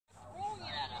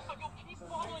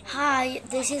Hi,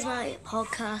 this is my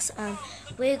podcast and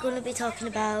we're going to be talking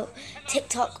about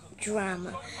TikTok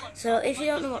drama. So if you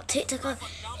don't know what TikTok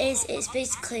is, it's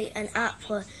basically an app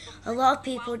where a lot of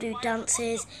people do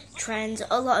dances, trends,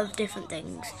 a lot of different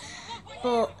things.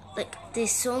 But there's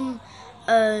some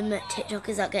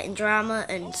TikTokers that get in drama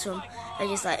and some are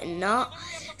just not.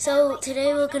 So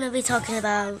today we're going to be talking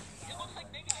about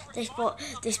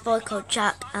this boy called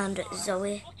Jack and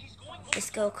Zoe. This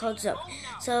girl called Zoe.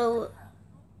 So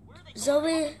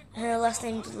Zoe, her last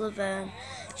name's Laverne.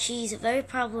 She's very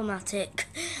problematic.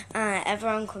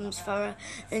 Everyone comes for her.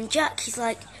 And Jack, he's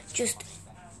just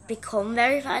become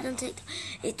verified on TikTok.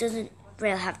 It doesn't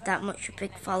really have that much a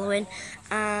big following.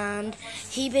 And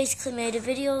he basically made a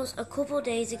video a couple of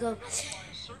days ago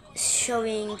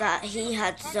showing that he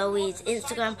had Zoe's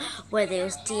Instagram where they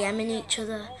was DMing each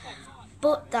other.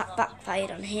 But that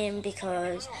backfired on him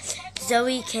because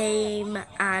Zoe came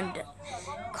and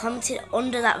commented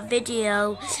under that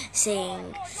video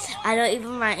saying, "I don't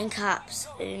even write in caps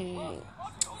and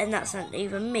that's not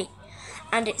even me."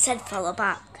 And it said follow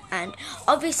back. And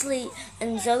obviously,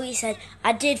 and Zoe said,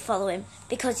 "I did follow him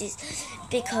because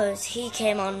he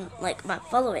came on my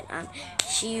following," and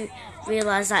she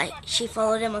realised that she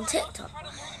followed him on TikTok.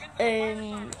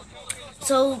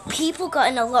 So people got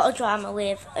in a lot of drama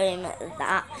with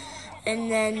that. And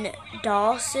then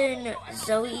Dawson,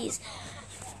 Zoe's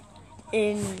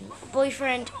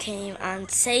boyfriend, came and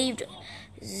saved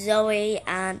Zoe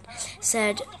and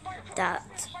said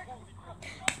that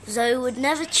Zoe would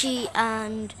never cheat,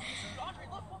 and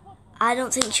I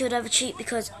don't think she would ever cheat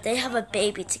because they have a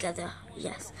baby together.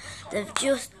 Yes,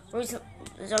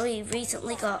 Zoe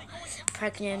recently got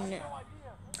pregnant.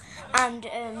 And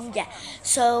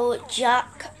so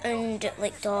Jack and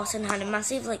Dawson had a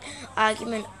massive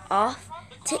argument off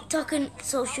TikTok and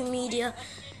social media,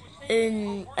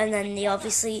 and then they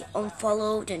obviously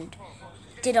unfollowed and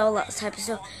did all that type of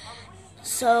stuff.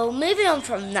 So moving on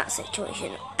from that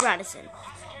situation, Bradison.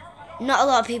 Not a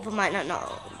lot of people might not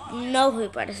know who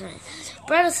Bradison is.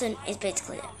 Bradison is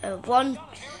basically a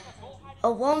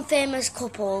one famous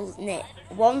couple,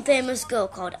 one famous girl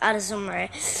called Addison Rae.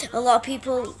 A lot of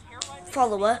people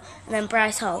follow her, and then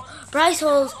Bryce Hall. Bryce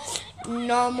Hall's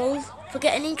normal for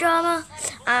getting in drama,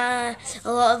 and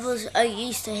a lot of us are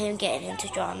used to him getting into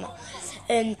drama.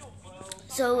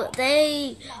 So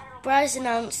Bryce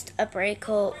announced a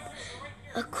breakup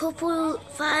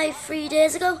 3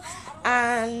 days ago,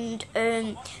 and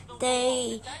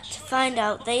to find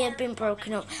out they had been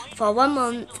broken up for 1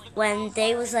 month when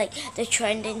they was the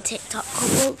trending TikTok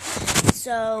couple.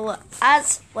 So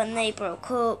when they broke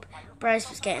up, Bryce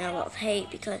was getting a lot of hate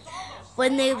because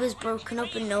when they was broken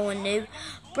up and no one knew,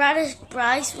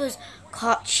 Bryce was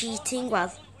caught cheating.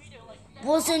 Well,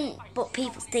 wasn't, but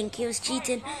people think he was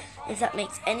cheating. If that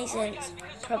makes any sense,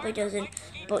 probably doesn't.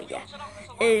 But yeah,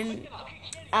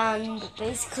 and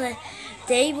basically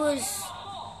they was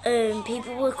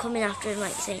people were coming after him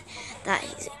saying that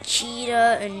he's a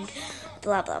cheater and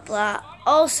blah blah blah.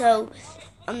 Also,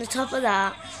 on the top of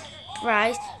that,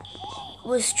 Bryce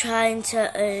was trying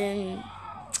to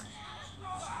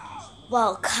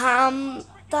calm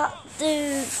that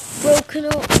they're broken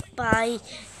up by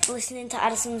listening to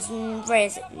Addison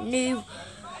Rae's new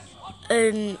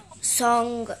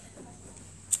song.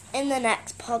 In the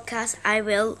next podcast, I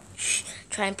will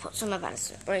try and put some of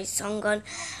Addison Rae's song on.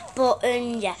 But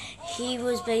he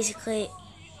was basically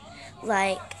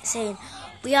saying,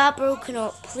 "We are broken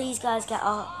up. Please, guys, get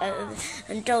out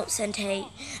and don't send hate."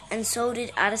 And so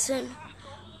did Addison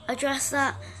address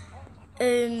that.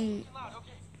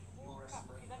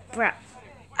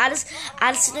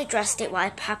 Addison addressed it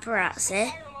when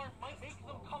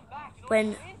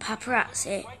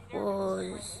paparazzi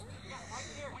was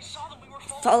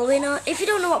following her. If you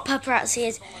don't know what paparazzi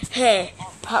is,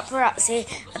 paparazzi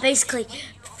are basically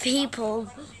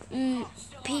people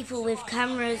with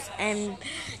cameras and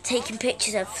taking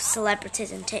pictures of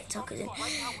celebrities and TikTokers and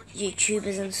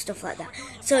YouTubers and stuff like that.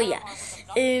 So yeah,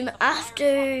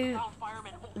 after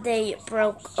they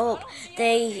broke up,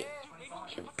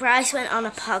 Bryce went on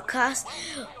a podcast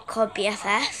called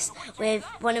BFFs with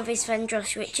one of his friends,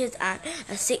 Josh Richards, and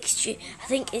I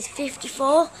think it's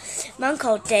 54 man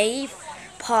called Dave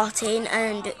Partin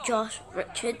and Josh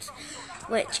Richards,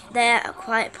 which they're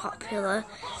quite popular.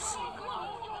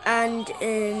 And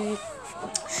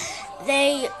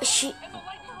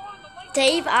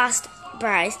Dave asked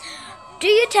Bryce, "Do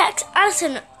you text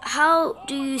Addison? How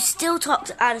do you still talk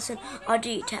to Addison, or do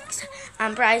you text her?"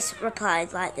 And Bryce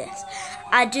replied like this: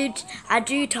 I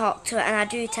do talk to her and I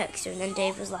do text her." And then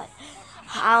Dave was like,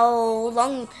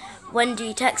 when do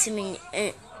you text him?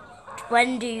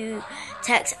 When do you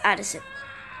text Addison?"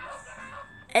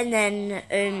 And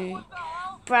then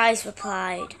Bryce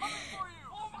replied,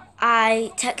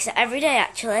 I text her every day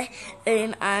actually,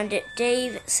 and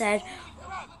Dave said,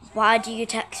 why do you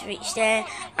text her each day?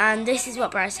 And this is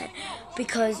what Bryce said,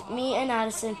 because me and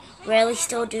Addison really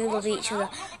still do love each other,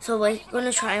 so we're going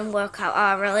to try and work out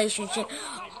our relationship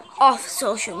off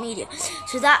social media,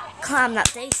 so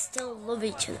that they still love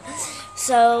each other.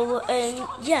 So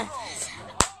yeah,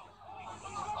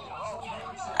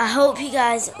 I hope you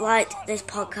guys liked this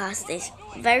podcast, this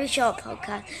very short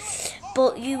podcast,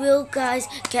 but you will guys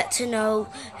get to know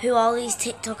who all these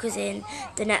TikTokers in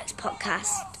the next podcast,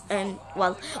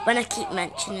 well, when I keep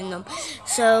mentioning them.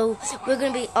 So we're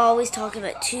going to be always talking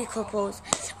about two couples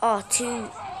or two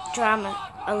drama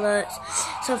alerts.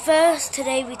 So first,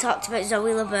 today we talked about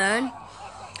Zoe Laverne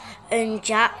and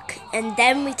Jack, and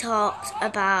then we talked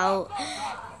about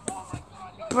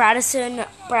Bryce and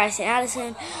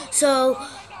Addison. So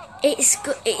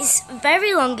it's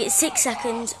very long, it's 6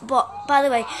 seconds, but by the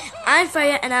way, I'm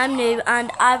Freya and I'm new,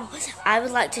 and I would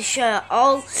like to share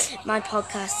all my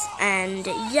podcasts, and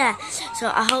yeah, so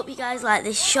I hope you guys like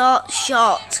this short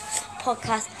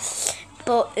podcast.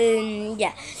 But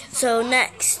yeah, so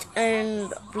next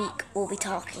week we'll be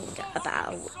talking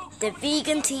about the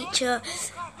vegan teacher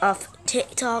of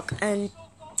TikTok and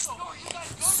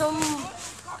some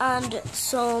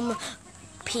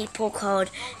people called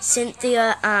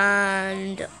Cynthia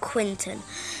and Quinton.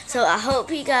 So I hope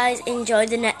you guys enjoy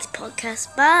the next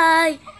podcast. Bye!